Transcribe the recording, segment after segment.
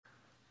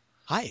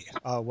Hi,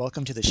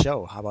 welcome to the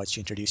show. How about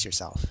you introduce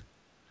yourself?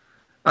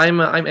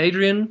 I'm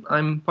Adrian.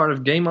 I'm part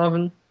of Game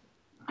Oven,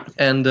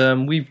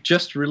 and we've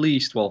just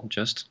released, well,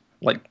 just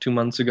like 2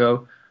 months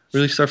ago,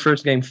 released our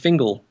first game,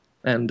 Fingle,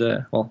 and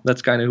well,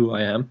 that's kind of who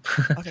I am.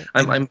 Okay,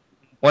 and I'm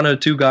one of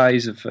the two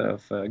guys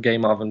of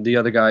Game Oven. The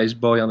other guy is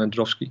Bojan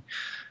Androvsky.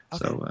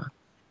 okay, So,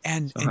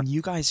 and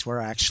you guys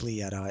were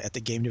actually at the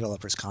Game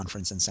Developers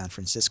Conference in San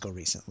Francisco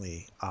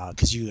recently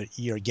because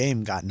your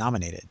game got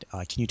nominated.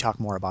 Can you talk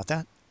more about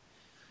that?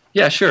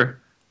 yeah, sure.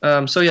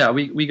 So yeah,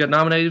 we got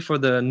nominated for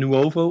the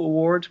Nuovo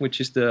Award, which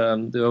is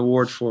the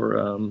award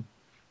for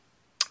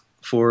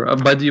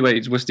by the way,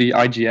 it was the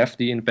IGF,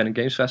 the Independent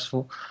Games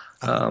Festival.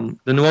 Uh-huh.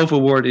 The Nuovo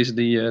Award is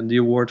the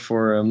award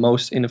for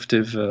most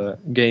innovative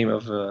game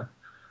of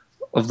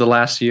the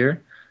last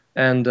year,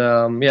 and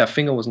yeah,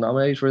 Fingal was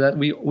nominated for that.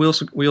 We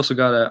also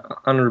got an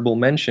honorable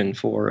mention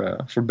for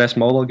best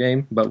mobile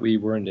game, but we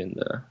weren't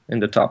in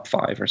the top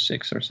 5 or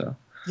 6 or so.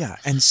 Yeah,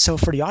 and so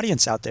for the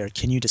audience out there,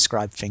 can you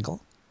describe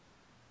Fingal?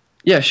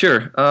 Yeah,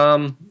 sure.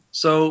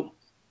 So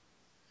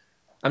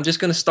I'm just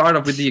gonna start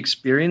off with the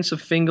experience of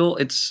Fingal.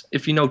 It's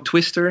if you know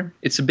Twister,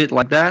 it's a bit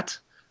like that,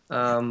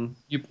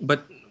 Yeah,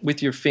 but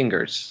with your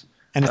fingers.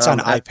 and it's on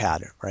Um, iPad,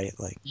 right?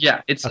 Like,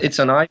 Yeah, it's okay, it's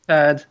an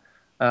iPad,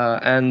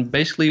 and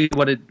basically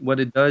what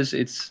it does,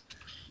 it's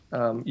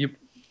you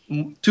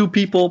two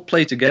people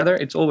play together.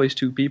 It's always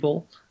two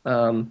people,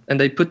 and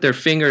they put their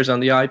fingers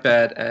on the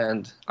iPad,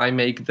 and I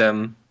make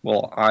them.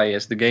 Well, I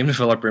as the game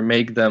developer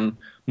make them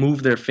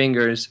move their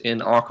fingers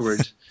in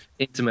awkward,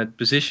 intimate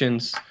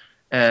positions,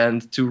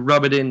 and to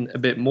rub it in a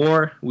bit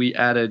more, we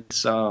added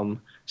some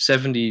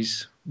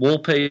 70s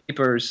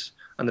wallpapers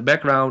on the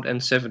background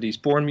and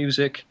 70s porn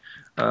music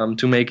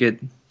to make it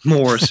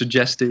more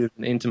suggestive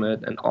and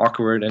intimate and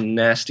awkward and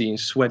nasty and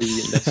sweaty,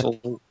 and that's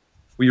all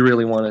we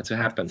really wanted to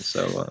happen.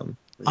 So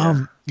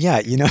yeah, yeah,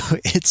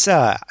 it's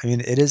I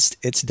mean, it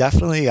is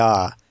definitely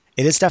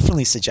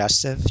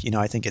suggestive.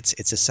 I think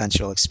it's a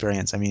sensual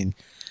experience. I mean,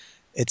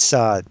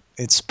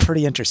 it's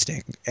pretty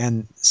interesting.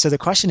 And so the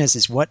question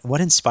is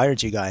what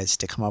inspired you guys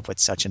to come up with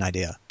such an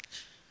idea?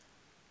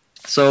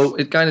 so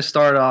it kind of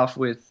started off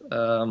with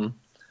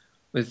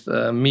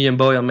me and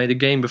Boyan made a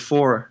game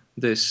before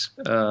this,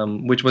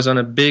 which was on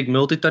a big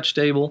multi-touch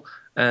table,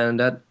 and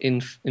that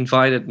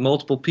invited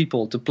multiple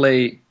people to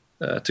play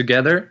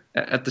together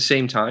at the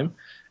same time.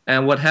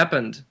 And what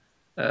happened,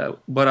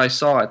 what I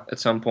saw at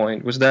some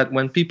point, was that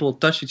when people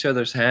touched each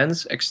other's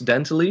hands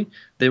accidentally,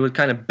 they would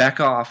kind of back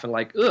off and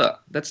like, ugh,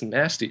 that's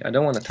nasty. I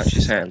don't want to touch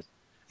his hand.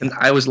 And Yeah.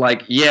 I was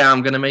like, yeah,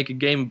 I'm gonna make a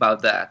game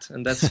about that.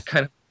 And that's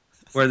kind of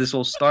where this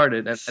all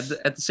started. And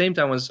at the same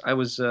time, I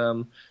was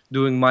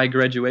doing my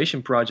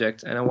graduation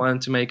project, and I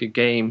wanted to make a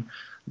game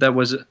that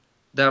was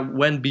that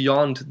went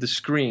beyond the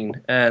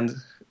screen, and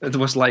it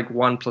was like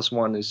 1 plus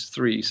 1 is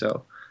 3.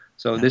 So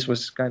Yeah. this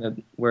was kind of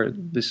where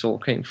this all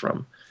came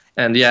from.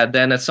 And yeah,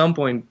 then at some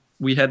point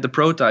we had the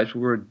prototypes.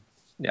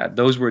 Yeah,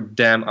 those were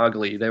damn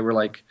ugly. They were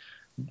like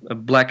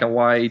black and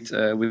white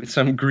with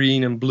some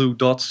green and blue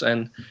dots,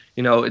 and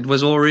it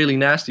was all really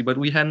nasty. But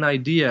we had an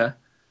idea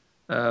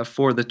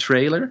for the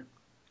trailer,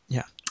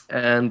 Yeah.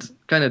 and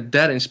kind of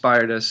that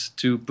inspired us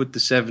to put the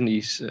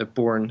 70s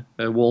porn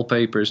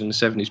wallpapers and the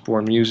 70s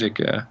porn music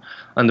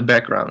on the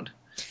background.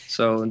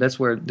 So that's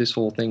where this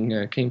whole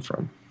thing came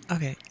from.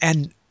 Okay.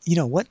 And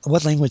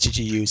what language did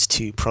you use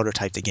to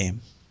prototype the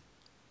game?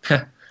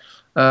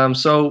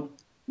 So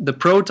the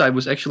prototype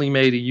was actually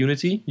made in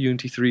Unity Oh,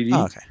 3D,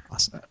 okay.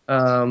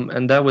 Awesome.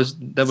 and that was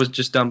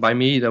just done by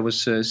me. That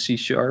was C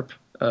sharp.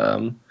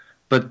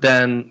 But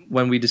then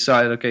when we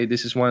decided, okay,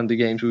 this is one of the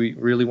games we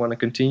really want to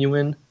continue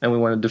in, and we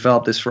want to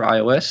develop this for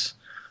iOS,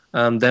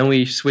 then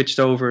we switched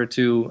over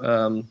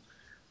to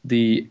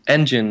the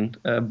engine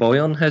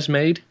Boyan has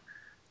made.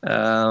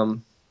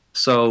 Um,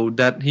 so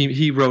that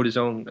he wrote his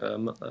own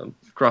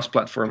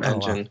cross-platform Oh, wow.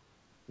 engine,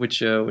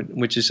 which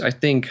is I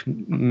think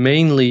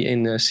mainly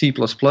in C++.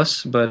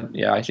 But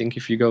yeah, I think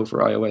if you go for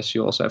iOS,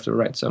 you also have to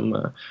write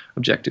some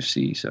Objective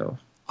C. So.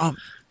 Um,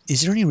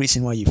 is there any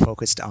reason why you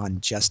focused on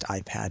just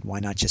iPad? Why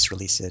not just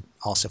release it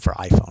also for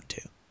iPhone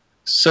too?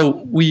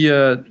 So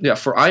yeah,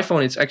 for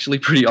iPhone it's actually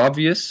pretty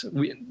obvious.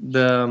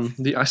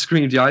 The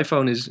screen of the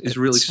iPhone is It's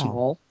really small.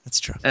 small, That's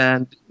true.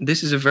 and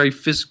this is a very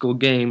physical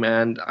game.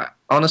 And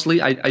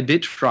honestly, I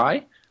did try,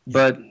 Yeah.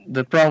 but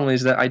the problem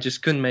is that I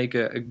just couldn't make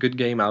a good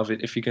game out of it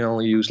if you can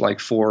only use like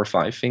 4 or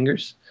 5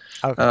 fingers.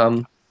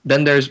 Okay.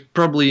 Then there's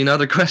probably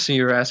another question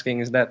you're asking,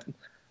 is that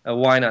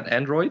why not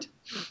Android?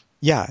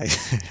 Yeah.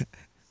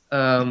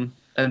 And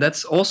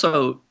that's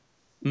also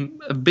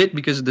a bit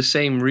because of the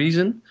same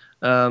reason.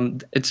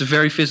 It's a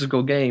very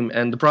physical game,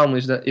 and the problem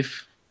is that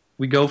if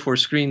we go for a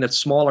screen that's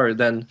smaller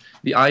than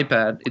the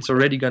iPad, it's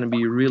already going to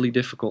be really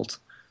difficult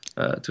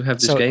to have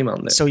this So game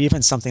on there. so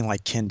even something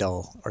like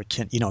Kindle or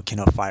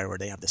Kindle Fire where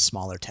they have the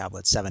smaller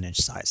tablet, 7-inch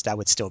size, that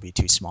would still be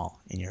too small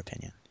in your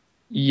opinion.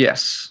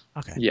 Yes,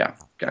 Okay. yeah,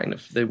 kind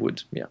of. They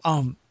would, yeah.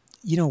 Um,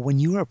 when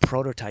you were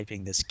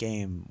prototyping this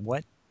game,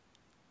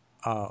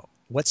 uh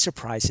what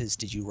surprises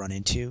did you run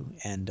into?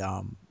 And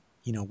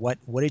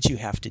what did you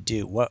have to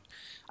do?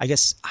 I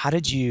guess, how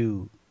did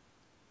you,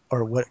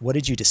 or what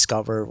did you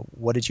discover?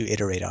 What did you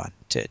iterate on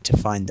to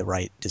find the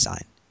right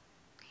design?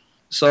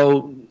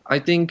 So I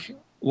think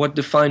what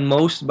defined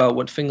most about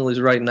what Fingal is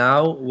right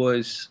now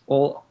was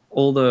all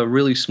the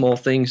really small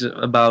things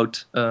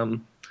about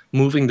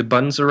moving the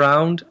buttons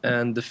around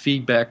and the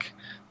feedback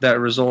that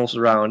resolves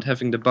around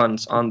having the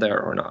buttons on there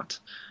or not.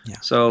 Yeah.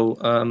 So,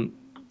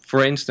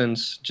 for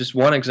instance, just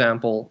one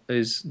example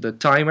is the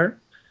timer.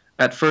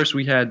 At first,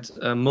 we had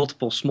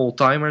multiple small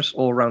timers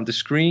all around the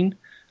screen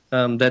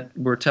that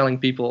were telling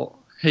people,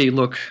 "Hey,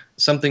 look,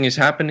 something is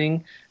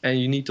happening, and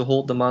you need to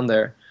hold them on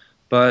there."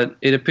 But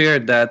it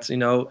appeared that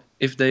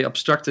if they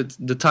obstructed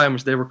the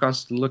timers they were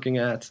constantly looking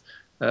at,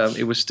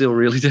 it was still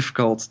really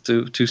difficult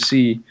to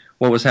see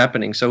what was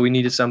happening. So we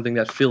needed something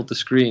that filled the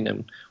screen,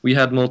 and we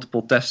had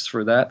multiple tests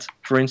for that.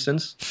 For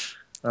instance,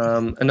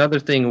 another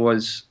thing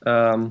was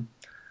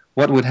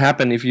what would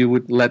happen if you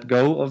would let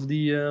go of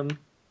the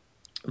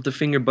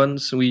finger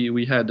buttons.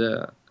 We had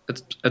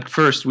at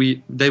first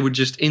they would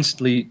just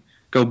instantly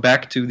go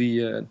back to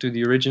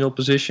the original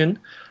position,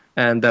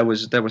 and that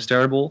was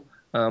terrible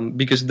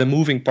because the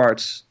moving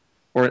parts,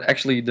 or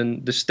actually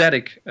the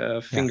static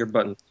Yeah. finger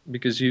button,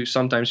 because you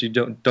sometimes you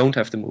don't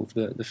have to move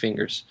the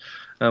fingers.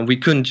 We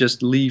couldn't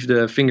just leave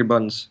the finger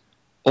buttons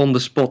on the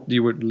spot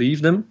you would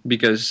leave them,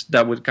 because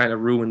that would kind of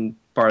ruin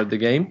part of the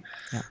game.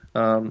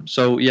 Yeah.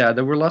 So yeah,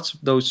 there were lots of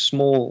those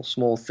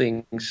small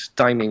things,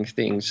 timing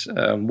things.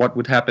 What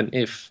would happen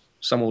if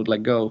someone would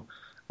let go?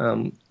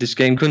 This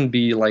game couldn't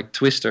be like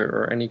Twister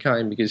or any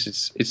kind, because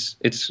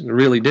it's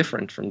really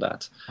different from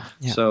that.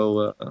 Yeah.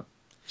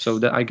 So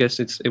that, I guess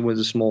it was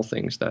the small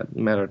things that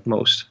mattered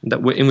most,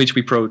 in which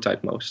we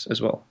prototyped most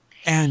as well.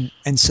 And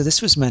so this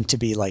was meant to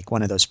be like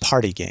one of those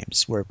party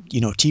games where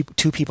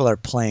two people are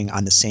playing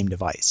on the same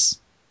device,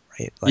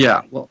 right? Like,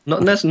 Yeah, well,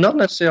 not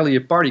necessarily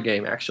a party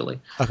game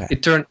actually. okay.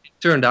 It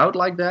turned out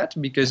like that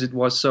because it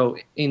was so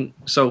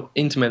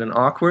intimate and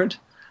awkward,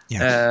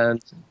 Yeah.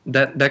 and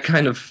that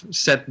kind of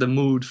set the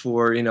mood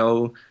for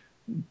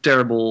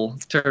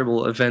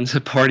terrible events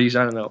at parties.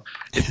 I don't know.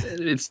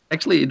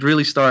 It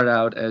really started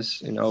out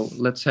as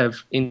let's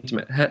have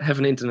have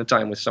an intimate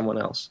time with someone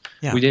else.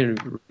 Yeah. We didn't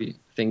really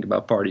think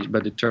about parties,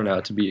 but it turned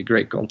out to be a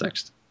great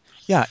context.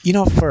 Yeah.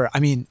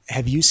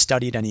 Have you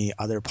studied any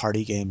other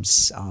party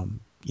games,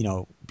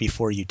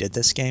 before you did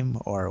this game,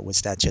 or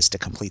was that just a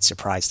complete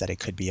surprise that it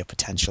could be a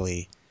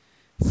potentially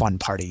fun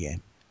party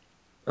game?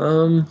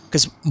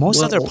 Because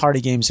most other Well,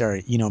 party games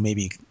are,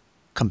 maybe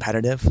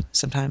competitive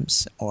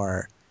sometimes,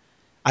 or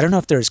I don't know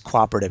if they're as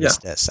cooperative yeah, as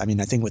this. I mean,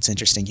 I think what's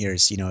interesting here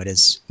is, it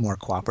is more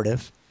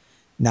cooperative.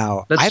 Now,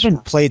 I that's true.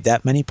 haven't played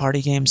that many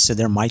party games, so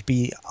there might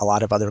be a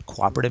lot of other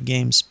cooperative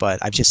games, but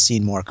I've just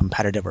seen more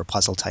competitive or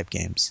puzzle type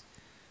games.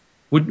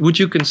 Would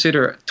you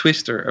consider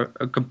Twister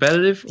a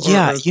competitive or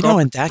Yeah, a in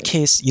cooperative that game?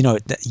 case,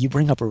 you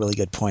bring up a really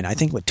good point. I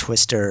think with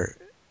Twister,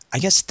 I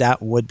guess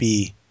that would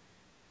be,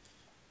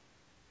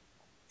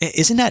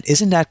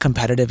 isn't that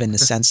competitive in the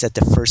sense that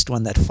the first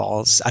one that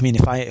falls, I mean,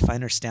 if I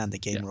understand the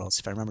Yeah, game rules,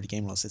 if I remember the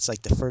game rules, it's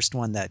like the first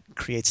one that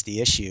creates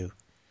the issue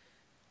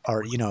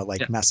or yeah.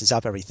 like messes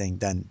up everything,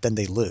 then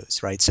they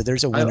lose, right? So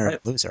there's a I winner I,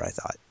 and loser, I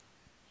thought.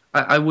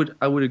 I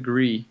would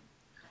agree.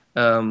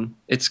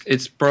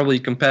 It's probably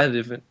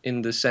competitive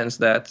in the sense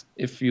that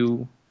if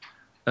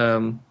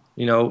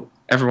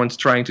everyone's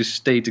trying to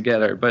stay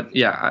together. But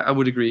yeah, I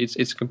would agree.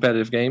 It's a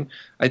competitive game.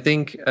 I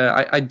think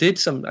I did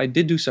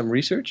do some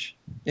research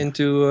Yeah.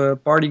 into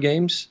party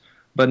games,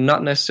 but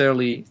not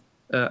necessarily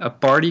a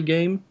party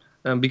game.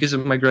 Because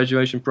of my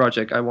graduation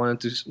project, I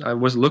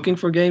was looking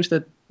for games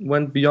that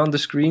went beyond the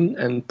screen,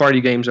 and party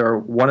games are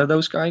one of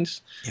those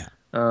kinds. Yeah.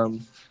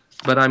 Um,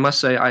 but I must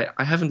say,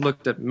 I haven't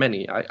looked at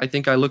many. I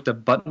think I looked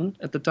at Button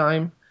at the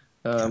time.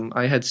 Yeah.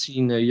 I had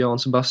seen Johann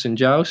Sebastian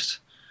Joust.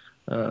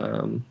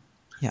 Um,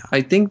 Yeah.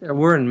 I think there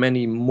weren't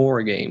many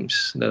more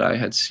games that I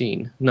had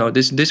seen. No,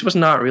 this was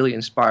not really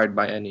inspired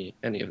by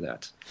any of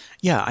that.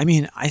 Yeah, I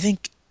mean, I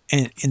think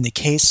in the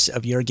case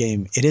of your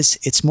game,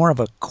 it's more of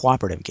a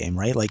cooperative game,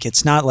 right? Like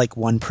it's not like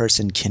one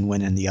person can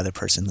win and the other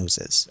person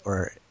loses,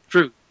 or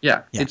True.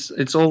 Yeah, yeah.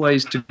 it's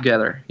always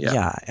together. Yeah.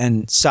 Yeah,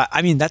 and so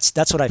I mean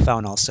that's what I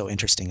found also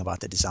interesting about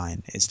the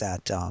design is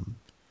that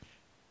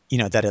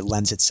that it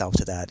lends itself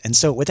to that. And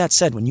so with that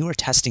said, when you were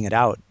testing it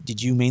out,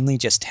 did you mainly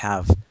just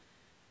have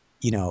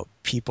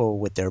people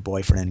with their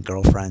boyfriend and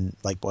girlfriend,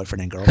 like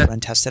boyfriend and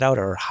girlfriend, test it out,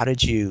 or how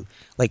did you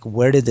like?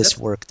 Where did this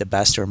work the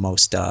best or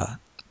most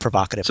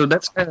provocative? So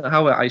that's kind of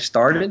how I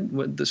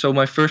started. So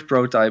my first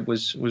prototype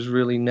was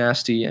really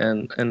nasty,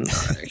 and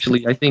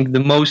actually I think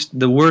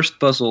the worst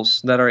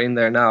puzzles that are in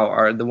there now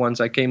are the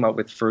ones I came up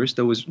with first.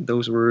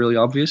 Those were really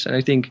obvious, and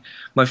I think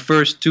my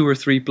first two or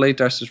three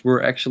playtesters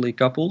were actually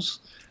couples.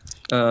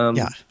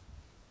 Yeah,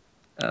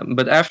 Um,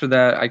 but after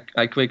that,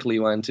 I quickly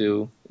went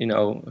to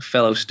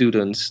fellow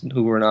students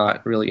who were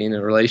not really in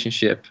a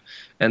relationship,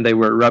 and they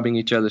were rubbing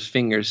each other's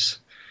fingers,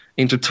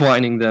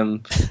 intertwining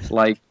them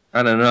like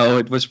I don't know.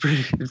 It was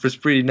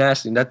pretty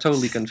nasty. And that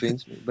totally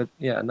convinced me. But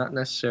yeah, not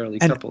necessarily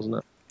and couples.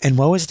 No. And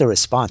what was the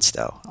response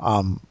though,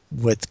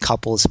 with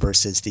couples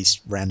versus these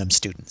random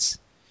students?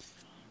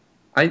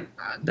 I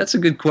That's a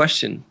good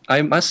question.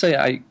 I must say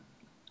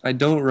I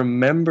don't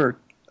remember.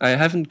 I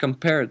haven't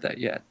compared that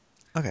yet.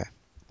 Okay.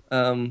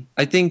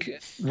 I think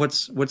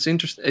what's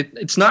interesting.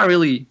 It's not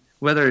really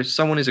whether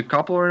someone is a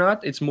couple or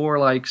not. It's more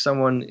like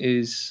someone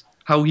is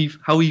how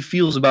he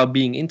feels about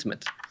being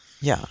intimate.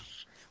 Yeah.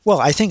 Well,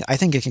 I think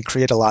it can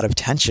create a lot of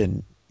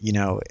tension,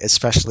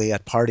 especially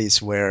at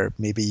parties where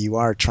maybe you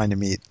are trying to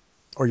meet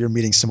or you're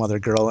meeting some other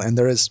girl and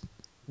there is,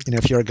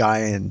 if you're a guy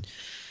and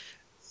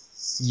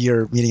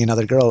you're meeting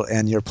another girl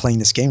and you're playing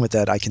this game with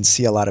that, I can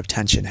see a lot of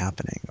tension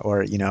happening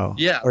or,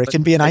 Yeah, or it but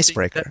can be an I think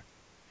that icebreaker.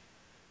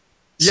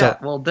 So, yeah,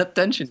 well, that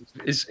tension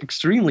is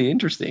extremely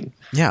interesting.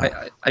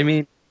 yeah. I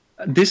mean,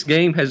 this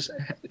game has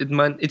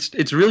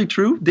it's really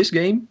true. This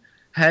game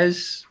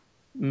has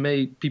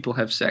made people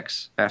have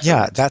sex Yeah,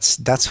 afterwards.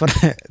 that's what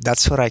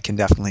that's what I can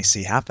definitely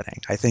see happening.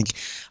 I think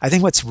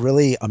what's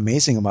really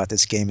amazing about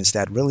this game is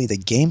that really the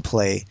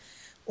gameplay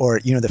or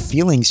the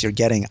feelings you're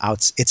getting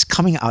out, it's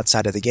coming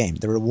outside of the game.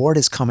 The reward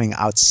is coming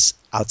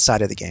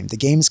outside of the game. The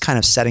game's kind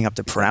of setting up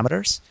the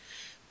parameters,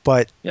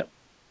 but Yep.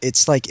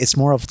 it's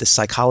more of the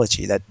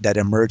psychology, that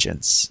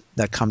emergence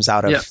that comes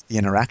out Yeah. of the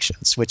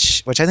interactions,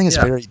 which I think is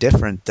Yeah. very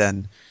different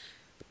than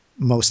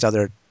most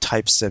other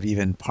types of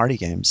even party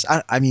games.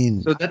 I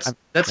mean, So I'm,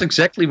 that's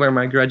exactly where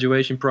my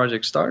graduation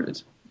project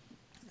started.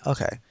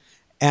 okay.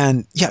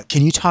 And yeah,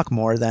 can you talk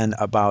more then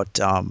about,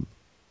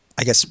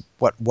 I guess,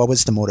 what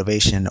was the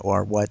motivation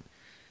or what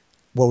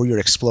were you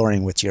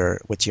exploring with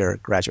your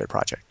graduate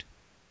project?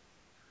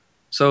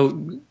 So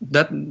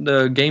that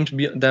the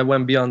that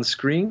went beyond the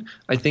screen.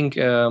 I think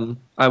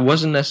I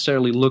wasn't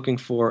necessarily looking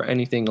for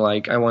anything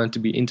like I wanted to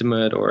be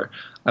intimate or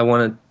I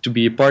wanted to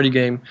be a party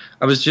game.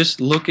 I was just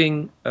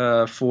looking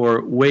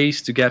for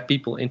ways to get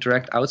people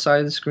interact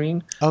outside the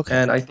screen, Okay.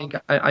 and I think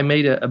I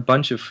made a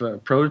bunch of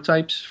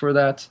prototypes for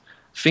that.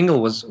 Fingle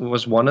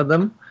was one of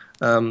them.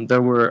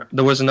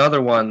 There was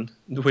another one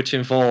which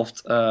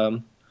involved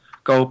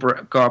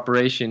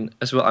cooperation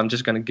as well. I'm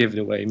just going to give it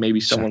away. Maybe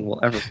Sure. someone will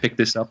ever pick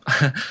this up.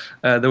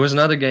 There was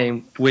another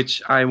game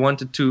which I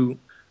wanted to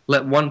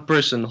let one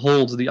person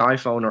hold the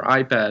iPhone or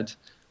iPad,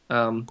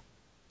 um,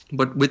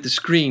 but with the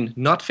screen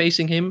not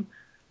facing him,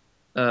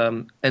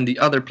 and the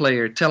other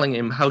player telling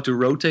him how to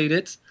rotate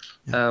it.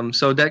 Yeah.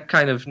 So that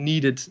kind of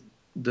needed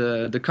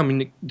the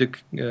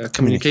Communication.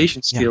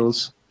 communication Yeah.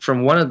 skills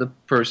from one of the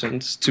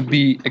persons to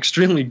be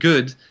extremely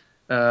good.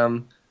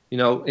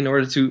 In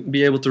order to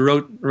be able to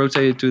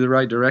rotate it to the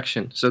right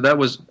direction. So that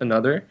was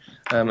another.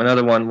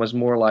 Another one was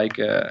more like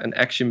an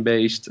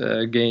action-based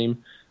game,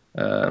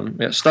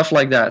 yeah, stuff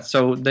like that.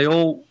 So they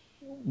all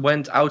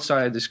went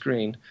outside the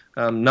screen,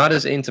 not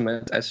as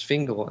intimate as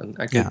Fingal, and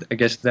Yeah. I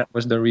guess that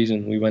was the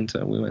reason we went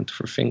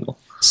for Fingal.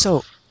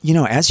 So,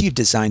 as you've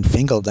designed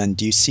Fingal, then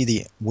do you see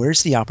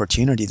where's the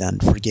opportunity then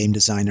for game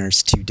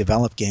designers to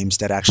develop games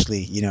that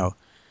actually,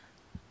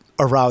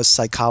 arouse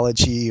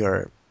psychology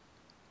or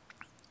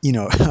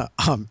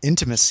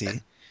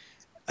intimacy,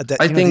 that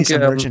I these think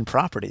emergent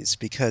properties,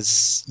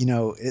 because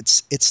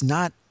it's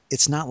not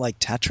like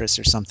Tetris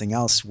or something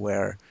else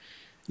where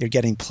you're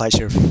getting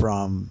pleasure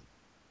from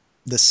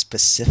the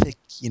specific,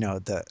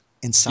 the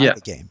inside yeah,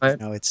 the game. I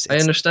I It's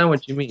understand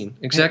what you mean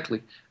and,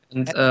 exactly,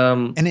 and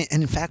and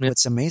in fact, yeah,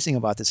 what's amazing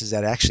about this is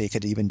that actually it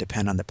could even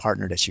depend on the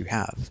partner that you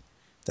have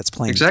that's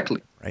playing the game,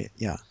 exactly. right?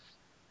 Yeah.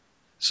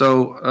 So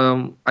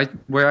I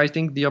where I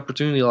think the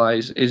opportunity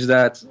lies is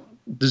that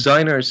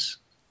designers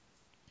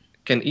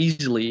can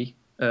easily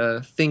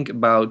think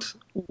about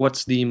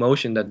what's the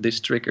emotion that this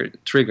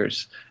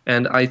triggers.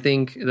 And I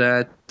think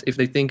that if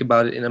they think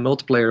about it in a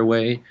multiplayer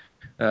way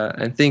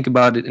and think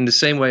about it in the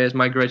same way as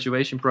my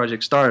graduation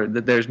project started,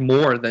 that there's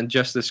more than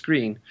just the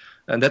screen.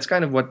 And that's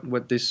kind of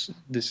what this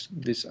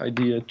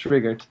idea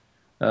triggered.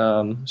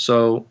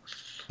 So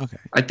Okay.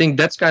 I think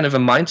that's kind of a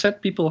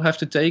mindset people have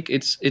to take.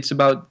 It's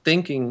about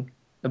thinking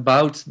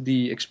about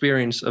the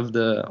experience of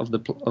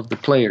the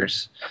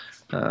players.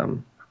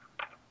 Um,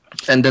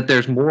 and that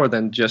there's more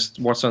than just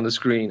what's on the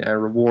screen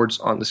and rewards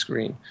on the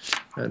screen.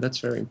 That's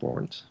very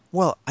important.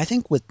 Well, I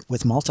think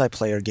with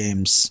multiplayer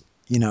games,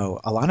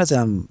 a lot of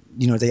them,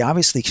 they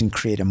obviously can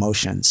create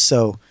emotions.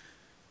 So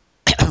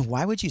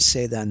why would you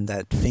say then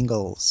that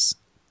Fingle's,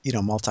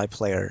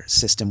 multiplayer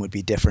system would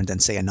be different than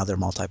say another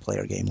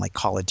multiplayer game like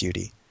Call of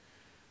Duty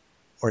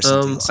or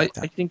something else like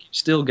I that? think you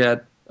still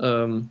get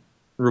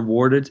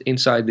rewarded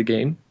inside the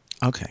game.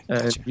 Okay,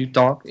 gotcha. You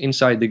talk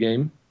inside the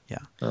game. Yeah.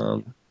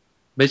 Um,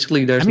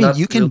 Basically, I there's mean, not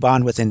you can really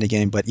bond within the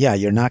game, but yeah,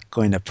 you're not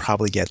going to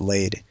probably get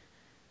laid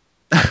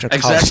after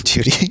Call of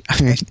exactly. Duty.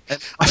 I mean,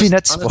 And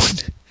that's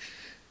honest, fun.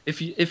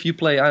 if you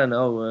play I don't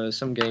know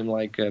some game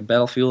like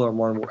Battlefield or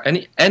Modern War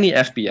any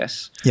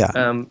FPS,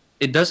 Yeah.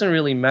 it doesn't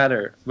really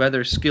matter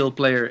whether skill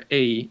player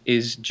A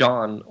is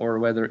John or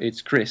whether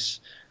it's Chris.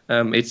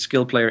 It's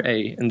skill player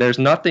A, and there's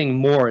nothing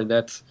more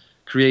that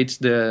creates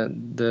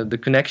the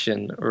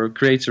connection or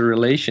creates a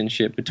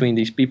relationship between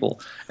these people.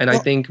 And I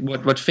Well, think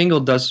what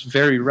Fingal does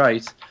very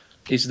right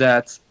is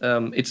that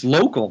it's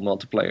local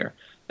multiplayer.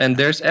 And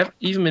there's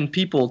even been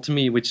people to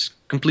me, which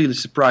completely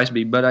surprised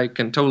me, but I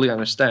can totally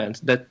understand,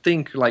 that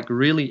think like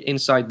really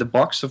inside the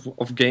box of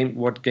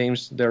what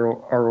games there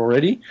are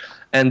already.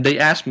 And they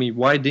ask me,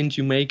 why didn't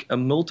you make a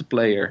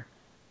multiplayer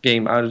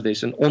game out of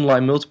this, an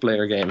online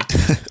multiplayer game?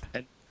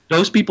 And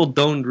those people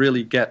don't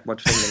really get what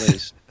Fingal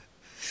is.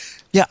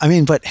 Yeah, I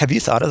mean, but have you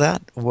thought of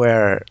that?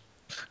 Where,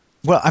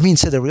 well, I mean,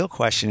 so the real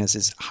question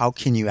is how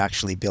can you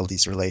actually build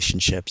these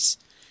relationships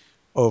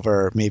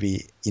over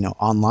maybe,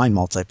 online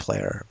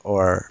multiplayer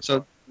or,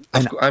 So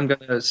and I'm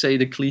gonna say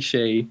the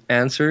cliche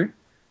answer.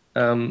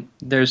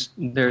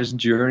 There's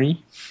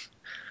Journey,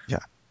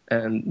 yeah,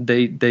 and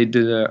they did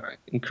an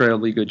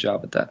incredibly good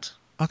job at that.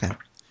 okay.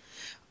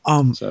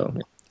 Um, So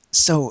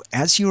so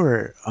as you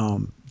were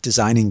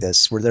designing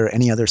this, were there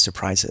any other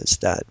surprises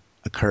that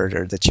occurred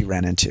or that you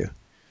ran into?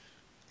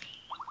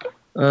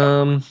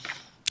 um,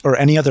 Or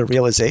any other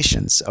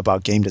realizations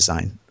about game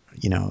design,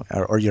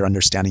 or your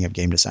understanding of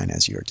game design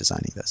as you were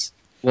designing this?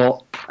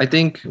 well, I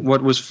think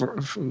what was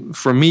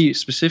for me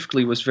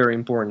specifically was very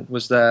important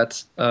was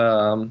that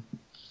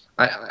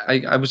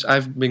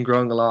I've been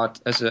growing a lot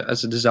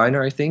as a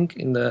designer, I think,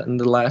 in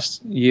the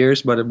last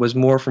years, but it was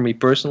more for me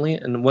personally,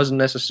 and it wasn't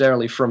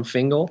necessarily from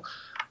Fingal.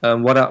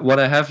 What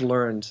I have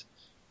learned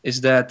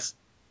is that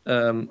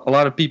a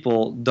lot of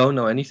people don't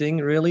know anything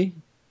really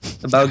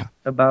Yeah.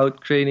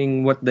 about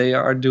creating what they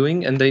are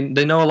doing, and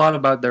they know a lot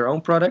about their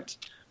own product,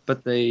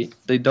 but they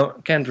don't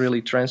can't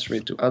really transfer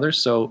it to others.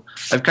 So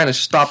I've kind of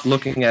stopped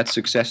looking at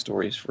success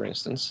stories, for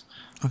instance.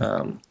 Okay.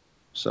 Um,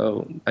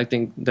 so I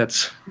think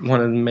that's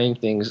one of the main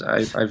things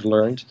I've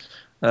learned.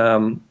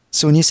 Um,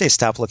 So when you say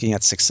stop looking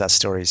at success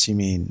stories, you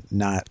mean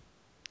not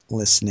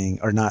listening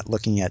or not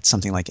looking at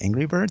something like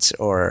Angry Birds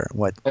or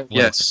what? oh What?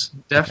 yes,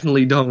 Okay.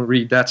 definitely don't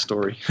read that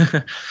story.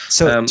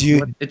 So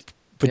What it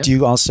but yeah. do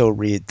you also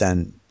read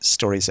then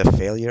stories of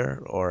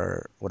failure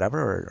or whatever,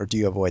 or do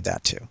you avoid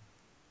that too?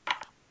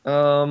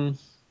 Um,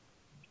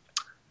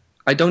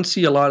 I don't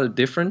see a lot of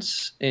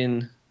difference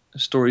in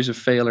stories of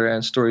failure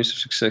and stories of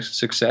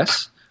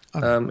success.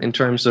 Okay. In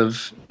terms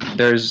of,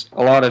 there's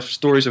a lot of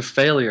stories of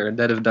failure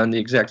that have done the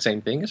exact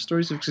same thing as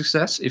stories of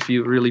success. If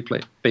you really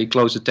pay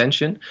close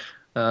attention,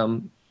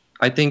 um,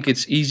 I think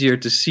it's easier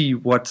to see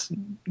what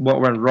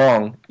went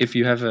wrong if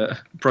you have a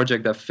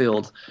project that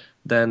failed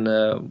than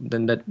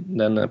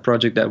a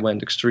project that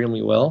went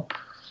extremely well.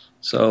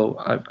 So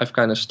I've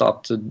kind of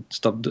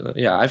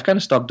I've kind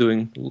of stopped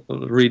doing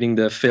reading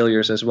the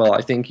failures as well.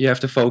 I think you have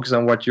to focus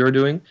on what you're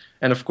doing,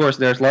 and of course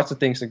there's lots of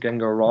things that can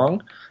go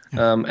wrong,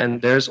 Yeah.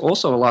 and there's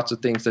also lots of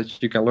things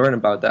that you can learn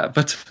about that.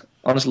 But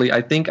honestly,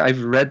 I think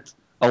I've read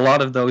a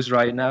lot of those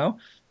right now,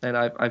 and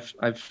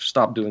I've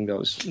stopped doing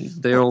those.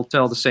 They Well, all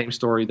tell the same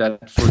story,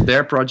 that for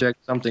their project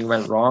something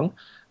went wrong,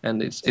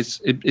 and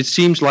it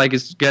seems like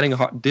it's getting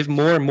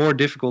more and more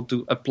difficult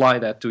to apply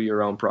that to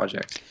your own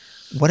project.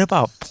 what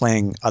about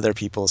playing other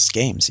people's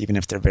games, even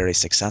if they're very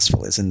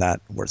successful? Isn't that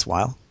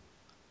worthwhile?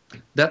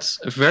 That's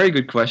a very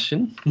good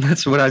question.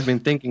 That's what I've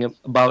been thinking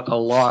about a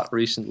lot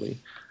recently.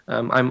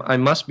 I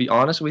must be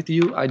honest with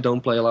you. I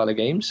don't play a lot of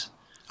games.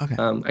 Okay.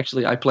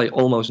 Actually, I play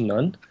almost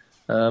none.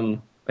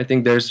 I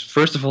think there's,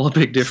 first of all, a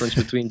big difference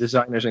between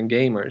designers and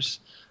gamers.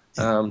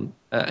 Yeah.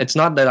 It's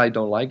not that I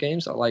don't like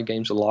games. I like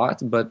games a lot,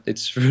 but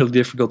it's really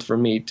difficult for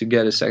me to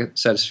get a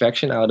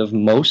satisfaction out of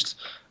most.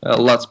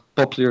 Lots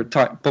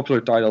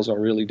popular titles are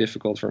really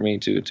difficult for me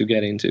to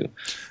get into.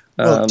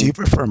 Well, do you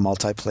Um, prefer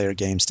multiplayer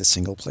games to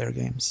single player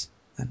games?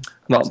 Then?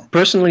 Well,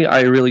 personally,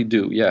 I really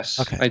do. Yes,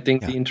 Okay. I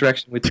think Yeah. the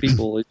interaction with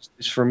people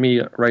is for me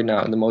right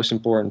now the most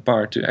important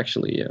part to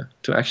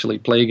actually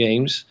play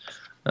games.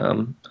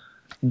 Um,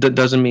 that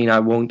doesn't mean I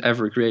won't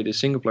ever create a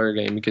single player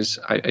game, because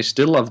I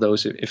still love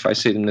those if I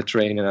sit in the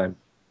train and I'm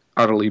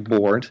utterly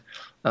bored.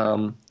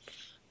 Um,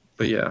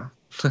 but yeah.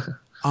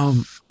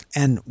 Um,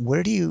 and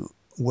where do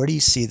you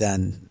see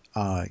then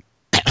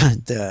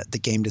the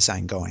game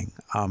design going?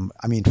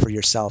 I mean, for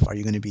yourself, are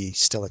you going to be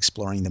still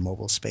exploring the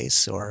mobile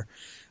space, or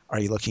are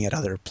you looking at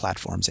other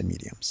platforms and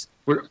mediums?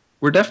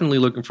 We're definitely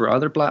looking for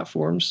other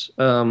platforms,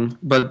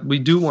 but we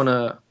do want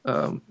to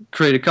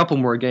create a couple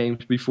more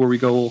games before we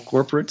go all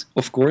corporate.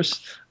 Of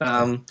course,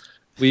 Yeah.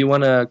 we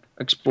want to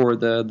explore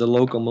the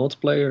local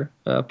multiplayer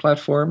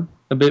platform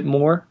a bit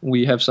more.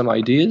 We have some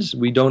ideas.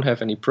 We don't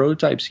have any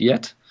prototypes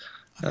yet.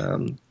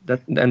 Okay.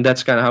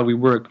 That's kind of how we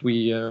work.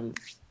 We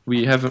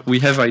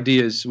have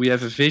ideas. We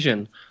have a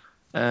vision,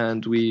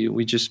 and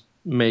we just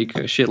make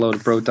a shitload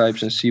of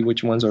prototypes and see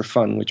which ones are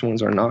fun, which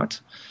ones are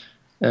not.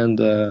 And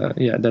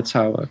yeah, that's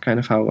how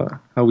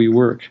we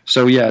work.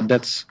 So yeah,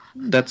 that's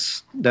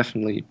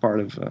definitely part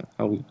of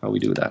how we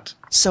do that.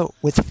 So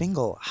with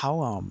Fingal,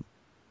 how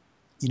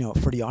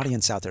for the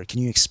audience out there, can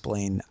you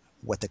explain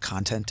what the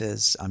content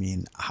is? I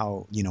mean,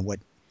 how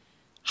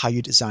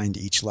you designed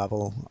each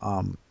level,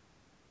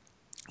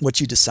 what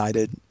you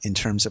decided in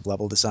terms of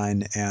level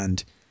design,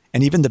 and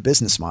even the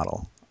business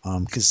model.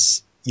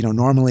 Because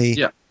normally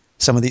Yeah,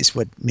 some of these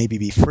would maybe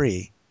be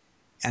free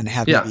and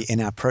have yeah, maybe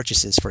in-app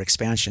purchases for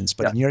expansions,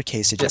 but yeah, in your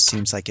case, it yeah. just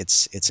seems like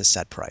it's a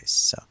set price.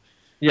 So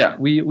Yeah,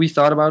 we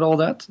thought about all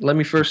that. Let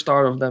me first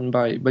start off then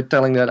by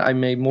telling that I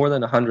made more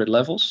than 100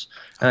 levels,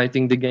 and Oh, I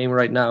think the game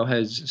right now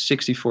has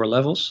 64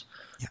 levels.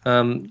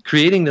 yeah.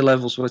 Creating the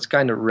levels was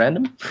kind of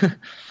random. Okay.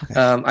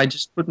 I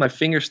just put my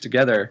fingers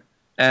together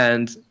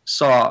and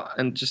saw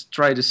and just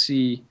try to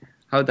see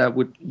how that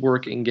would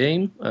work in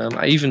game.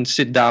 I even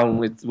sit down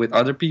with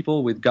other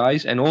people, with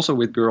guys, and also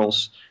with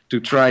girls to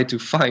try to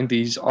find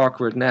these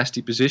awkward,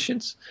 nasty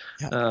positions.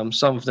 Yeah.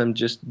 Some of them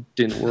just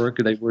didn't work;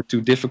 they were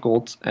too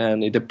difficult,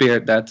 and it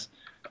appeared that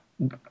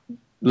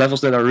levels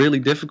that are really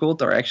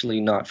difficult are actually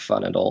not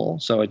fun at all.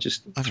 So I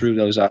just Okay. threw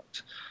those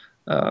out.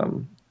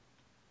 Um,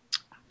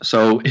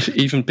 so if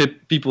even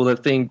people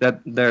that think that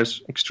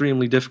there's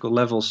extremely difficult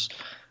levels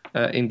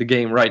in the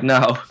game right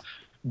now,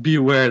 be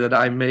aware that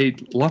I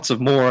made lots of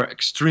more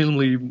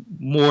extremely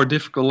more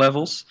difficult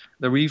levels.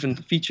 There were even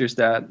features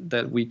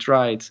that we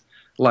tried,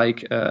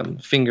 like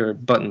finger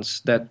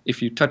buttons, that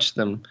if you touch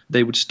them,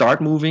 they would start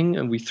moving,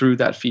 and we threw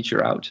that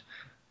feature out.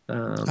 Oh,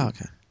 Um,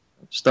 okay.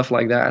 Stuff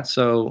like that.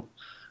 So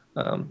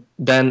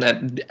then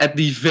at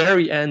the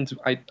very end,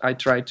 I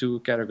try to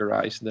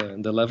categorize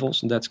the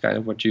levels, and that's kind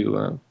of what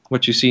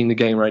you see in the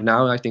game right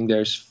now. I think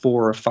there's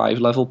 4 or 5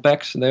 level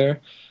packs there.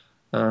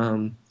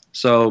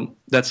 So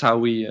that's how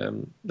we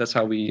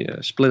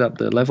split up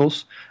the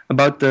levels.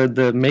 About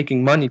the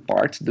making money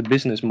part, the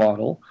business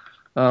model.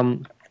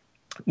 Um,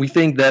 we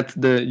think that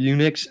the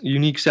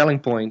unique selling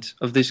point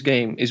of this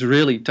game is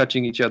really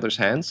touching each other's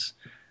hands,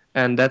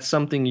 and that's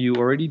something you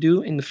already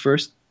do in the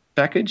first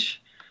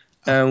package.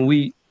 Okay. And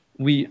we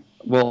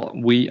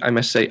I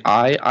must say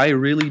I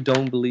really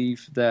don't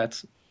believe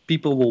that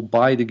people will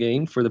buy the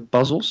game for the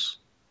puzzles.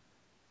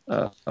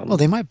 Well, Um,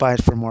 they might buy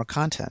it for more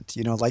content.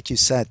 You know, like you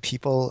said,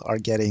 people are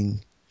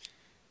getting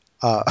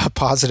a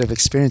positive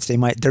experience.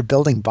 They're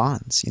building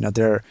bonds. And I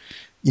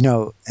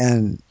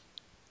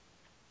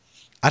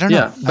don't know.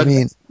 yeah, I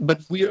mean, but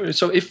we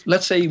so if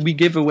let's say we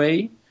give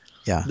away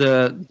yeah,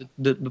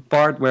 the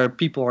part where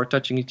people are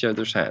touching each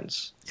other's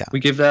hands, yeah, we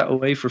give that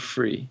away for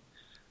free.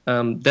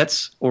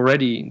 That's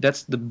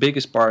the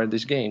biggest part of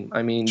this game.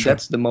 I mean, true.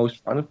 that's the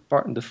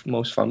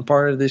most fun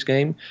part of this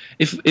game.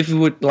 If we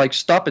would like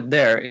stop it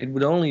there, it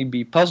would only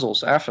be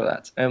puzzles after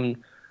that. And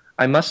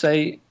I must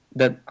say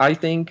that I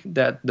think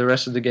that the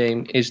rest of the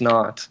game is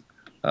not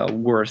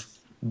worth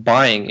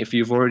buying if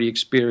you've already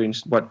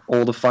experienced what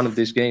all the fun of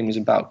this game is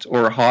about,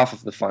 or half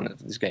of the fun of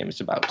this game is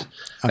about.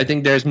 I Okay.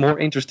 think there's more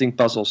interesting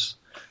puzzles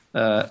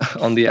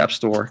on the App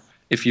Store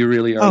if you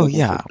really are Oh, looking for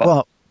yeah. puzzles.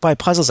 Well, by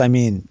puzzles, I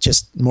mean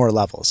just more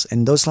levels.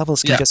 And those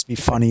levels can Yeah. just be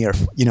funny or,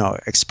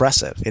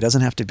 expressive. It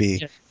doesn't have to be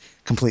Yeah.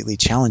 completely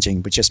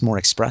challenging, but just more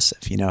expressive.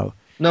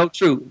 No,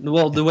 true.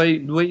 Well, Yeah. the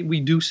way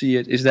we do see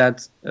it is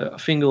that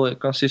Fingal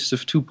consists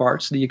of 2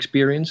 parts. The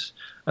experience.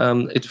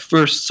 It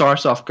first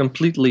starts off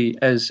completely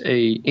as a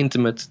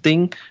intimate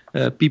thing.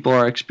 People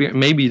are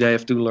maybe they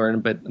have to learn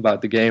a bit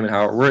about the game and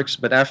how it works,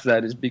 but after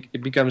that,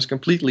 it becomes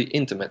completely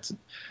intimate.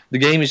 The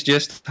game is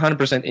just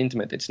 100%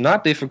 intimate. It's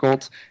not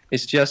difficult.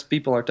 It's just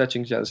people are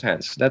touching each other's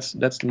hands. That's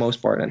the most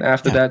part. And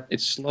after Yeah. that,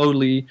 it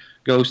slowly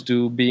goes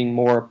to being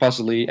more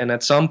puzzly. And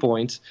at some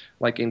point,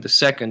 like in the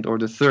second or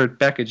the third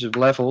package of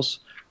levels,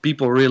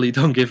 people really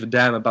don't give a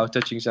damn about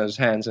touching each other's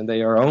hands, and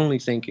they are only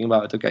thinking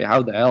about, okay,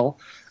 how the hell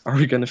are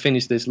we going to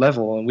finish this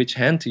level, and which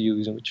hand to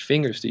use and which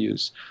fingers to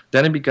use.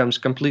 Then it becomes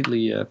completely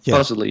Yeah.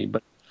 puzzly.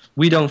 But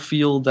we don't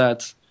feel that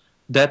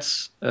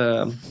that's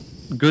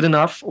good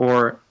enough or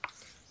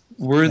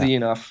Yeah. worthy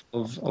enough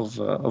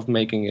of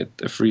making it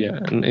a free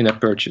in a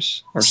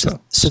purchase or So, so.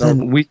 so So then,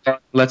 we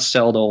thought, let's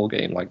sell the whole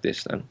game like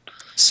this then.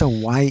 so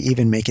why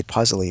even make it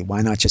puzzly?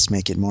 Why not just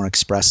make it more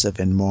expressive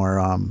and more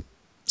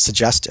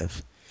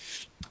suggestive?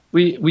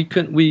 We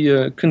couldn't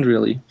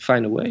really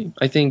find a way.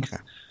 I think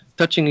Okay.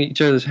 touching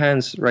each other's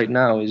hands right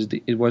now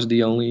it was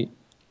the only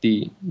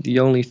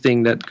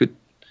thing that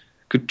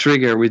could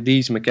trigger with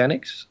these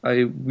mechanics.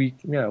 We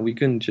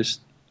couldn't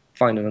just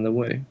find another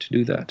way to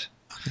do that.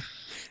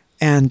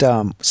 And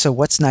so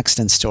what's next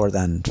in store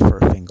then for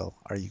Fingal?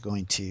 Are you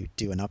going to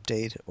do an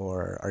update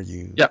or are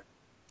you Yeah,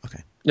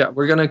 okay? yeah,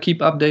 we're gonna keep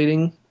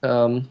updating.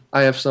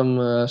 I have some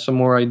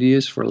more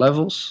ideas for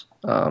levels.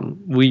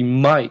 We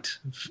might.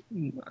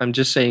 I'm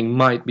just saying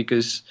might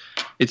because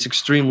it's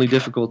extremely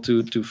difficult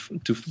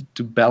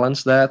to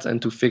balance that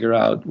and to figure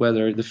out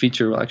whether the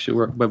feature will actually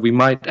work. But we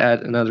might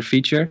add another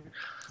feature.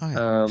 Oh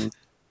yeah. Um,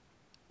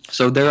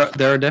 so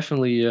there are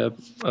definitely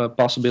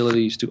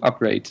possibilities to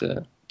upgrade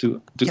to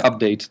Yeah.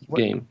 update the What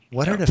game.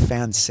 what are Yeah. the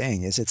fans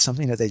saying? Is it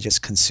something that they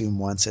just consume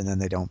once and then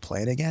they don't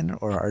play it again,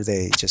 or are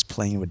they just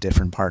playing with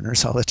different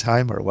partners all the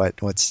time, or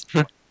what? What's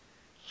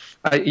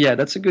Yeah,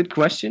 that's a good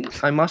question.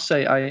 I must say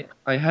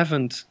I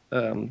haven't.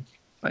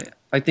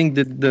 I think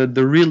that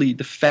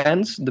the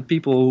fans, the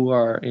people who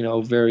are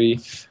very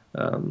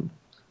um,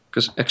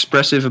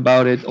 expressive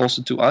about it,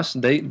 also to us,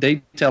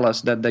 they tell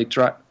us that they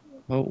try.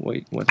 Oh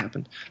wait, what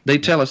happened? They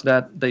yeah. tell us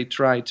that they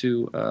try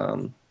to.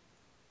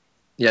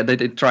 Yeah, they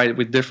try it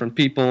with different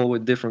people,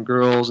 with different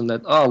girls, and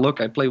that, oh look,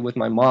 I play with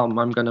my mom.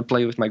 I'm gonna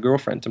play with my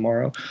girlfriend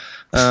tomorrow.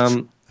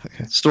 Um,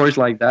 Okay. Stories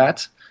like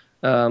that.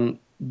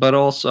 but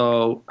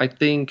also I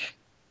think,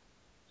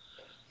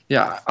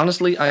 yeah,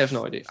 honestly, I have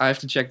no idea. I have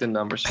to check the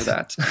numbers for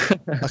that.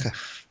 Okay.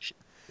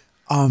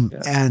 Yeah.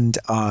 And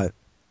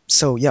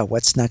so yeah,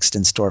 what's next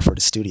in store for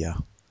the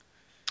studio?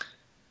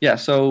 Yeah,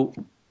 so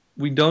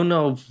we don't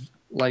know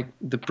like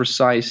the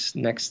precise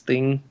next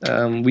thing.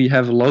 We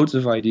have loads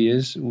of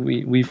ideas.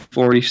 We've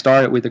already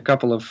started with a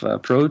couple of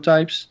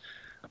prototypes.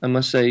 I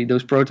must say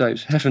those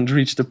prototypes haven't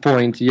reached the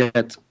point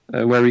yet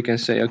where we can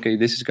say, okay,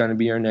 this is going to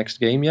be our next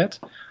game yet.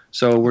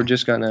 So we're Okay.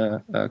 just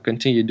gonna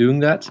continue doing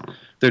that.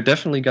 They're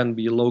definitely going to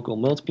be local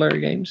multiplayer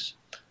games.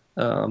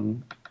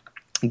 Um,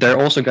 they're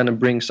also going to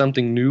bring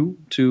something new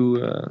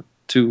to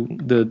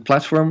the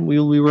platform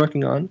we'll be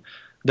working on.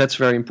 That's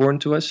very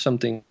important to us.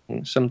 Something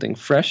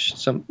fresh.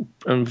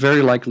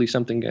 Very likely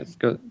something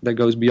that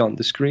goes beyond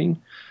the screen.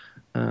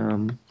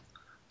 Um,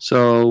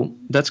 so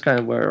that's kind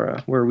of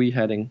where we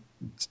heading.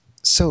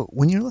 So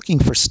when you're looking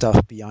for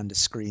stuff beyond the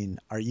screen,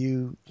 are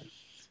you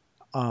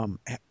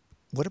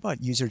what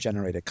about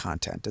user-generated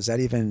content? Does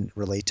that even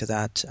relate to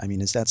that? I mean,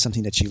 is that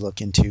something that you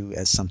look into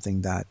as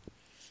something that,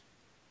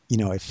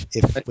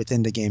 if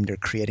within the game they're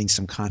creating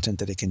some content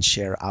that it can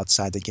share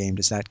outside the game,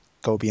 does that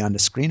go beyond the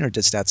screen or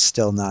does that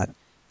still not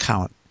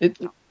count? It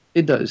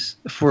it does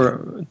Okay.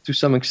 for to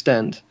some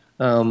extent.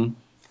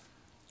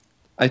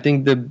 I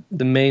think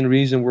the main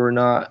reason we're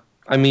not.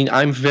 I mean,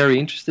 I'm very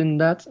interested in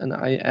that, and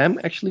I am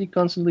actually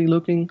constantly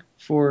looking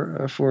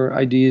for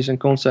ideas and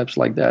concepts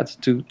like that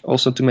to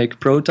also to make a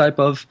prototype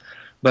of.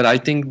 But I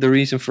think the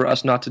reason for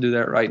us not to do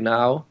that right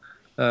now,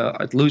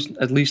 at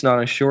least not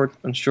on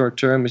short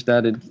term, is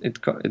that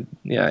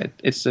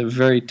it's a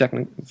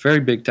very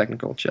big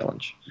technical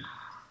challenge.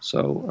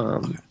 So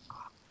Okay.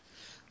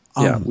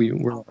 yeah, Um,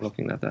 we're not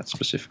looking at that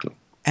specifically.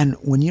 and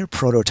when you're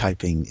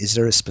prototyping, is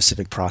there a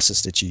specific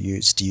process that you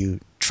use? Do you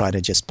try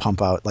to just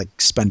pump out, like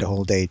spend a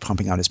whole day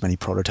pumping out as many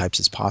prototypes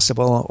as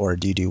possible, or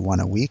do you do one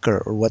a week,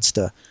 or what's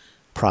the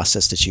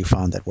process that you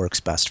found that works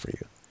best for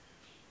you?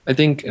 I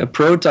think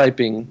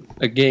prototyping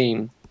a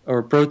game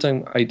or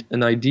prototyping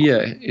an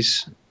idea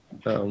is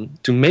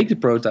to make the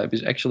prototype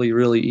is actually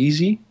really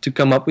easy. To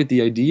come up with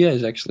the idea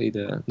is actually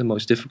the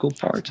most difficult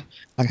part.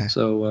 Okay.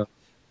 So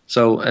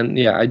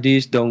yeah,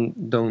 ideas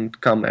don't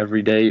come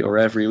every day or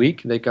every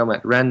week. They come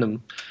at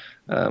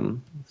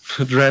um,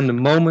 at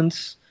random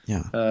moments.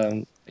 Yeah.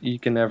 You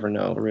can never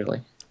know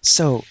really.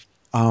 So,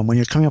 when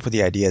you're coming up with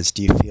the ideas,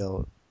 do you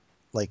feel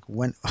like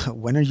when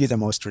are you the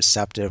most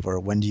receptive, or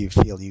when do you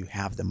feel you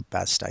have the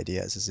best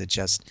ideas? Is it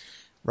just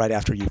right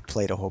after you've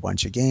played a whole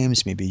bunch of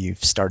games? Maybe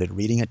you've started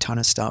reading a ton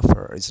of stuff,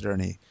 or is there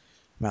any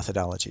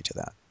methodology to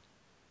that?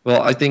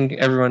 Well, I think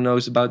everyone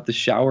knows about the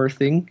shower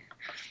thing.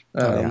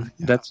 Oh yeah,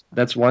 yeah.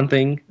 That's one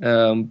thing.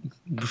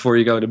 Before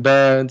you go to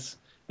bed,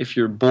 if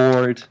you're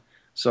bored.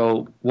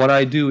 So what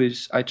I do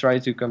is I try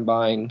to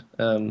combine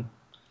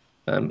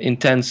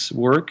intense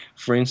work,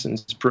 for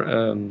instance,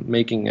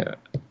 making a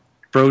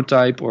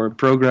prototype or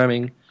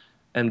programming,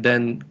 and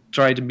then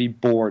try to be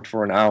bored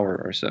for an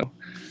hour or so.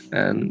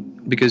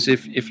 And because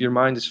if your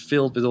mind is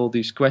filled with all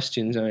these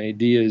questions and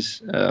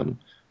ideas,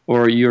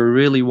 or you're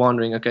really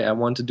wondering, okay, I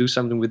want to do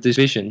something with this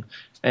vision,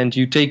 and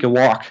you take a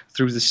walk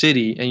through the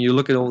city and you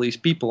look at all these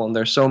people, and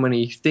there's so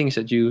many things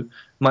that you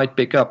might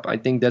pick up. I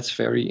think that's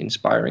very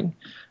inspiring,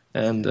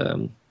 and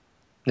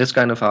that's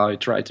kind of how I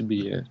try to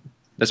be.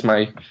 That's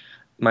my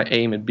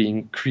aim at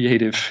being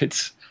creative.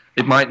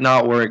 It might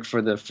not work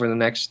for the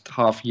next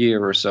half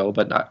year or so,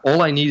 but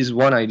all I need is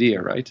one idea,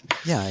 right?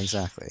 Yeah,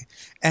 exactly.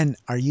 And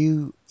are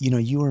you,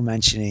 you were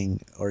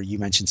mentioning, or you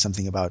mentioned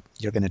something about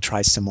you're going to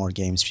try some more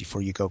games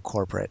before you go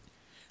corporate.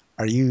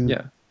 Are you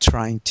Yeah.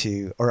 trying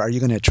to, or are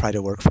you going to try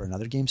to work for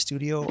another game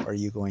studio, or are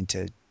you going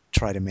to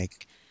try to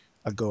make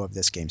a go of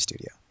this game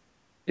studio?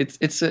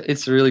 It's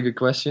a really good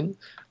question.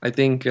 I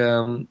think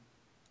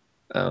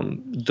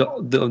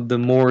the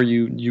more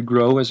you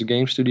grow as a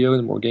game studio,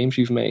 the more games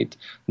you've made,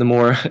 the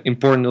more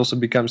important also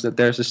becomes that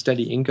there's a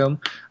steady income.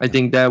 I Yeah.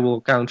 think that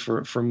will count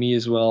for me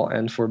as well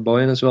and for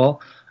Boyan as well.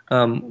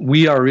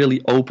 We are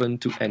really open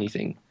to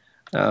anything.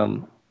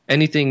 Um,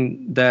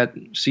 Anything that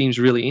seems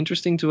really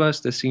interesting to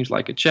us, that seems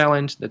like a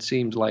challenge, that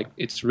seems like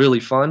it's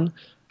really fun.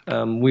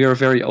 We are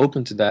very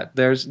open to that.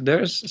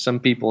 There's some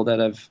people that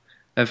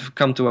have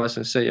come to us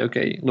and say,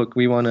 okay, look,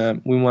 we wanna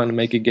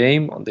make a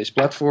game on this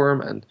platform,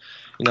 and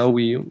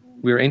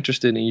we're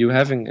interested in you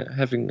having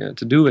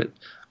to do it,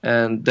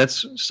 and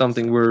that's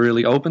something we're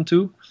really open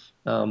to.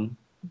 Um,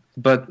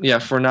 but yeah,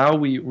 for now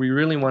we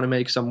really want to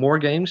make some more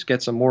games,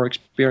 get some more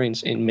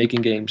experience in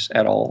making games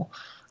at all,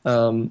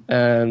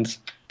 and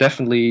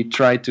definitely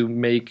try to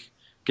make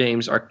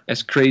games are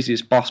as crazy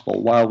as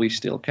possible while we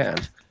still can.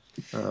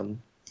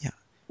 Um, Yeah.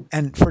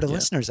 And for the yeah.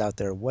 listeners out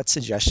there, what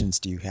suggestions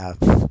do you have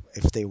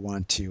if they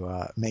want to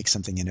make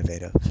something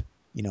innovative,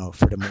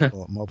 for the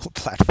mobile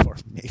platform?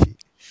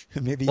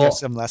 Maybe you have Well,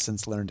 some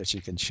lessons learned that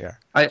you can share.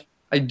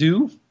 I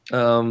do,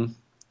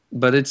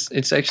 but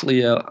it's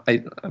actually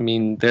I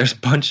mean there's a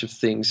bunch of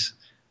things.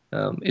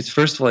 It's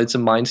first of all it's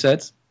a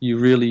mindset. You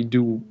really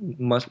do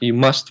must you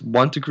must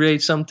want to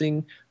create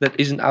something that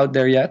isn't out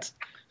there yet.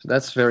 So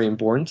that's very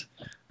important.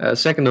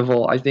 Second of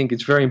all, I think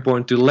it's very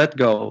important to let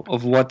go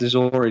of what is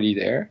already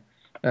there.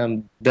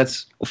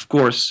 That's of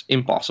course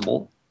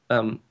impossible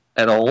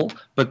at all,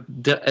 but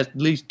at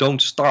least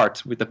don't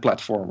start with the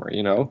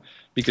platformer,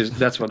 because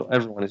that's what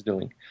everyone is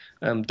doing.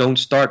 Don't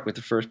start with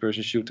the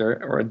first-person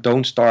shooter, or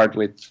don't start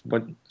with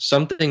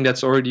something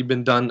that's already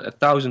been done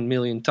 1,000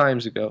 million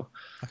times ago,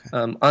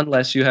 Okay.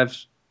 unless you have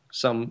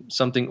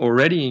something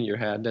already in your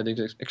head that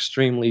is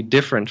extremely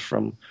different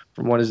from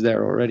what is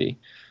there already.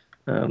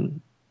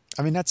 Um,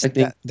 I mean, I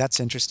think, that's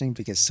interesting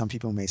because some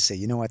people may say,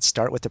 you know what,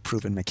 start with the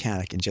proven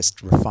mechanic and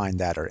just refine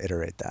that or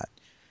iterate that.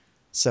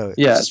 So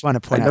yeah, just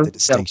want to I point out the don't. Yeah,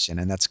 distinction,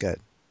 and that's good.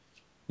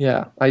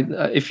 yeah.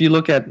 If you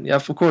look at, yeah,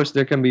 of course,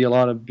 there can be a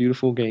lot of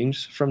beautiful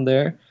games from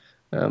there,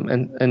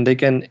 and they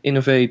can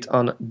innovate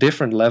on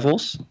different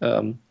levels.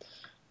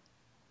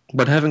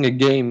 But having a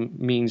game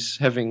means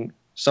having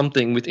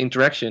something with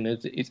interaction,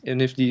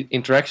 and if the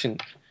interaction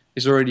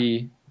is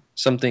already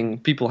something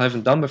people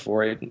haven't done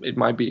before, it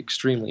might be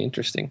extremely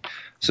interesting.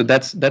 So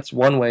that's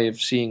one way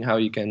of seeing how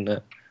you can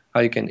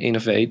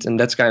innovate, and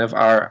that's kind of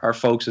our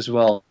focus as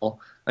well.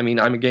 I mean,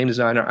 I'm a game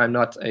designer. I'm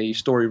not a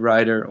story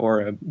writer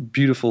or a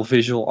beautiful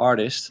visual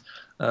artist.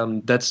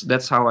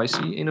 That's how I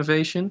see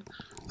innovation.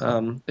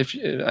 If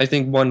I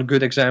think one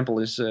good example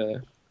is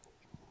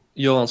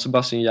Johan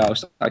Sebastian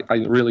Joust. I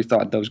really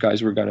thought those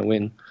guys were going to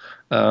win,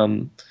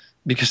 um,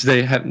 because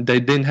they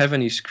didn't have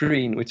any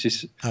screen, which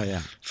is, Oh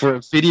yeah. for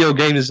a video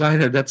game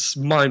designer, that's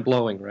mind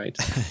blowing, right?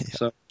 Yeah.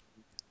 So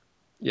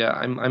yeah,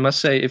 I must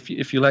say,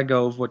 if you let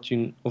go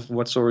of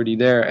what's already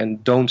there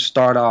and don't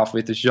start off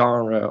with a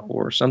genre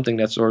or something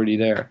that's already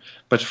there,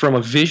 but from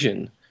a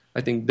vision,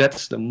 I think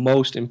that's the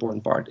most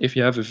important part. If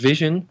you have a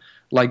vision,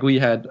 like we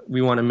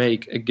want to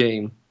make a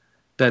game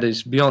that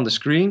is beyond the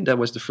screen. That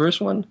was the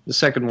first one. The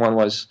second one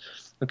was,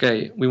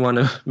 okay, we want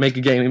to make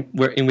a game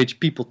in which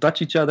people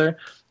touch each other,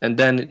 and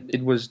then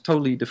it was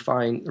totally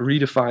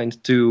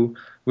redefined to,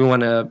 we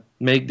want to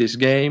make this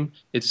game.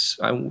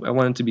 I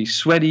want it to be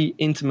sweaty,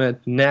 intimate,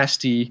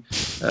 nasty,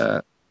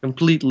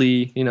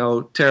 completely,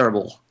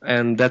 terrible,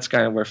 and that's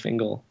kind of where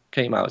Fingal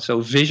came out. So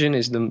vision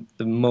is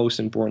the most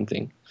important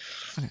thing.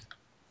 Okay.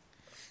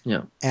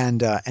 Yeah.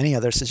 And any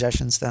other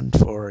suggestions then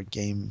for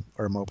game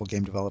or mobile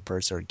game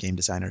developers or game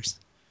designers?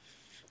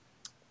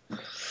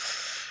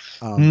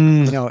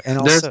 Hmm.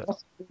 And There's also,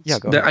 yeah,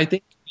 go there. ahead. I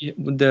think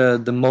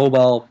the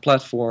mobile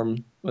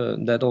platform,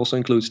 that also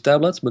includes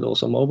tablets, but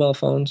also mobile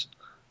phones.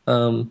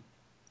 Um,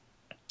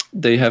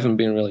 they haven't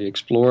been really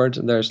explored.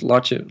 There's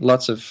lots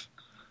of.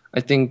 I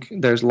think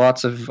there's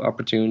lots of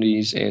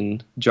opportunities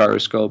in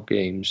gyroscope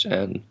games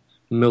and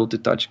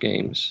multi-touch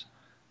games,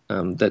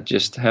 that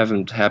just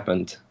haven't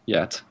happened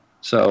yet.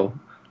 So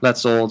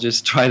let's all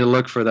just try to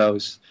look for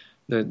those.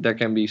 There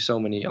can be so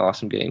many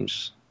awesome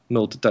games,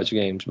 multi-touch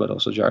games, but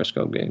also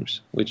gyroscope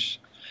games, which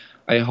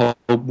I hope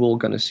we're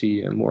gonna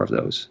see more of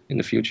those in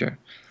the future.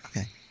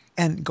 Okay.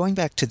 And going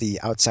back to the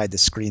outside the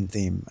screen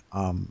theme,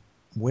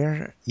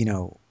 where,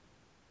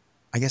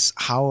 I guess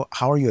how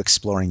are you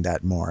exploring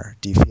that more?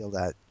 Do you feel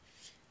that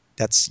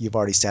you've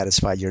already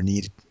satisfied your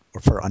need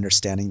for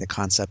understanding the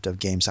concept of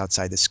games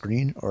outside the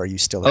screen, or are you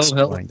still Oh hell,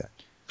 exploring that?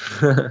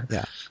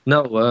 Yeah.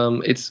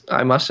 no. It's,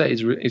 I must say,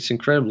 it's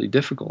incredibly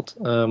difficult.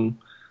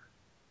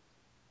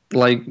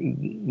 Like,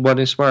 what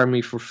inspired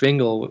me for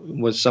Fingal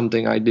was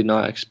something I did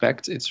not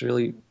expect. It's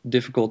really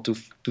difficult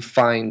to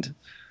find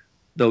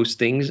those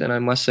things, and I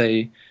must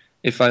say,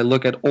 if I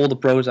look at all the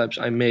prototypes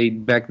I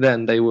made back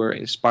then, they were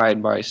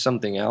inspired by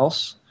something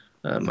else.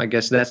 I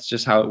guess that's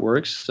just how it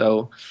works.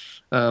 So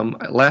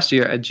last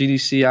year at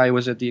GDC, I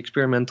was at the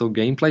experimental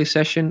gameplay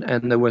session,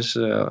 and there was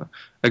a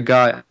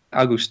guy,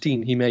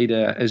 Augustine. He made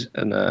a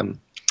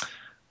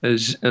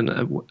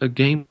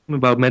game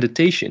about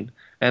meditation,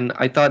 and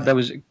I thought that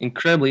was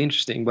incredibly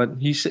interesting. But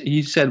he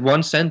said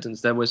one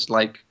sentence that was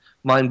like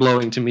mind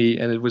blowing to me,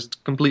 and it was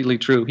completely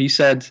true. He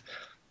said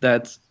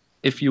that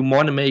if you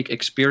want to make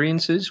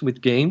experiences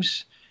with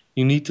games,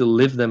 you need to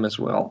live them as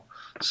well.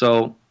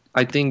 So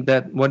I think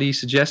that what he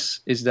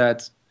suggests is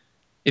that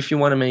if you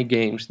want to make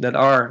games that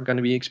are going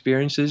to be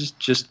experiences,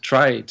 just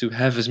try to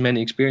have as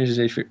many experiences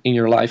in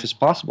your life as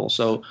possible.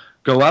 So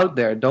go out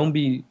there. Don't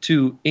be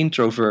too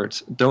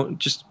introvert. Don't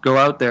just go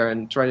out there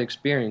and try to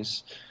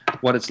experience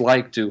what it's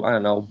like to, I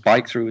don't know,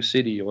 bike through a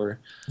city, or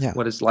Yeah.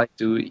 what it's like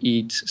to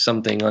eat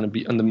something on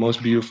the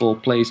most beautiful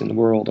place in the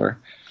world, or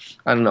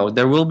I don't know.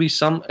 There will be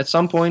some at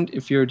some point,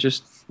 if you're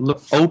just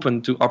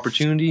open to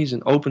opportunities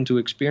and open to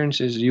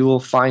experiences, you will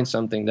find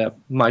something that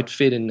might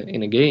fit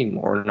in a game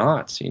or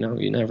not. You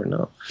never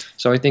know.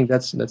 So I think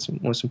that's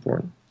most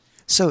important.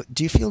 So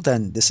do you feel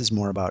then this is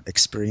more about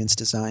experience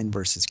design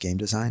versus game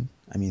design?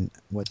 I mean,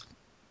 what?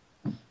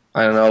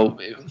 I don't know.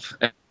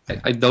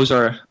 Those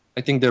are.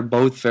 I think they're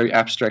both very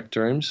abstract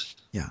terms.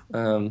 Yeah.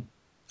 Um,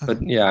 Okay.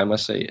 but yeah, I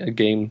must say a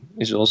game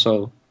is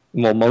also,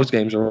 well, most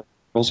games are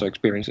also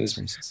experiences.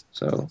 Experiences.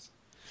 So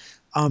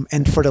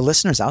And for the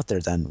listeners out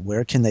there, then,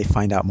 where can they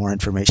find out more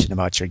information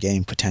about your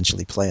game,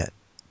 potentially play it?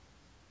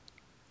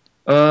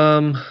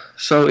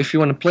 So if you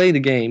want to play the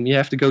game, you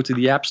have to go to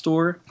the App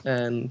Store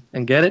and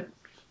get it.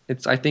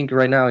 It's I think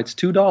right now it's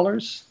 $2.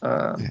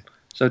 Yeah.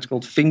 So it's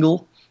called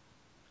Fingle.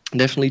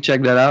 Definitely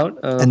check that out.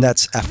 And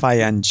that's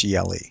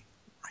Fingle.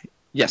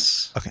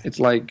 Yes, Okay, it's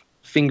like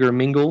finger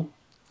mingle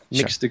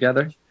sure. mixed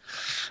together.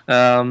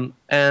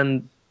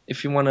 And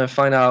if you want to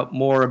find out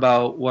more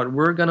about what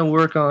we're gonna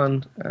work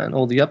on and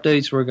all the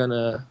updates we're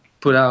gonna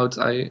put out,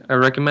 I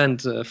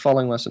recommend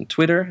following us on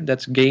Twitter.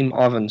 That's Game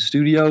Oven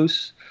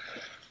Studios.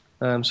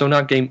 So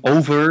not game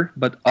over,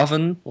 but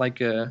oven, like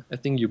a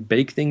thing you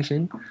bake things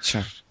in.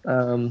 Sure.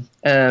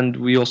 And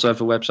we also have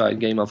a website,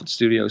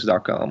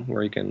 gameovenstudios.com,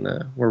 where you can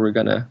where we're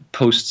gonna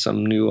post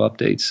some new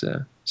updates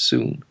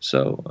soon.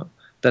 So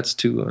that's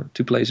two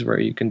places where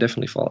you can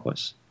definitely follow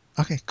us.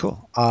 Okay,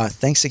 cool.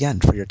 Thanks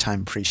again for your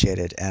time. Appreciate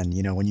it. And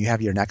when you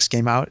have your next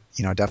game out,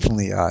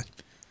 definitely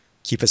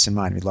keep us in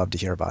mind. We'd love to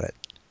hear about it.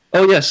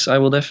 Oh yes, I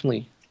will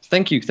definitely.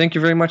 Thank you. Thank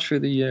you very much for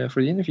the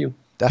interview.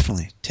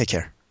 Definitely. Take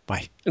care.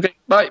 Bye. Okay,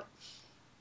 bye.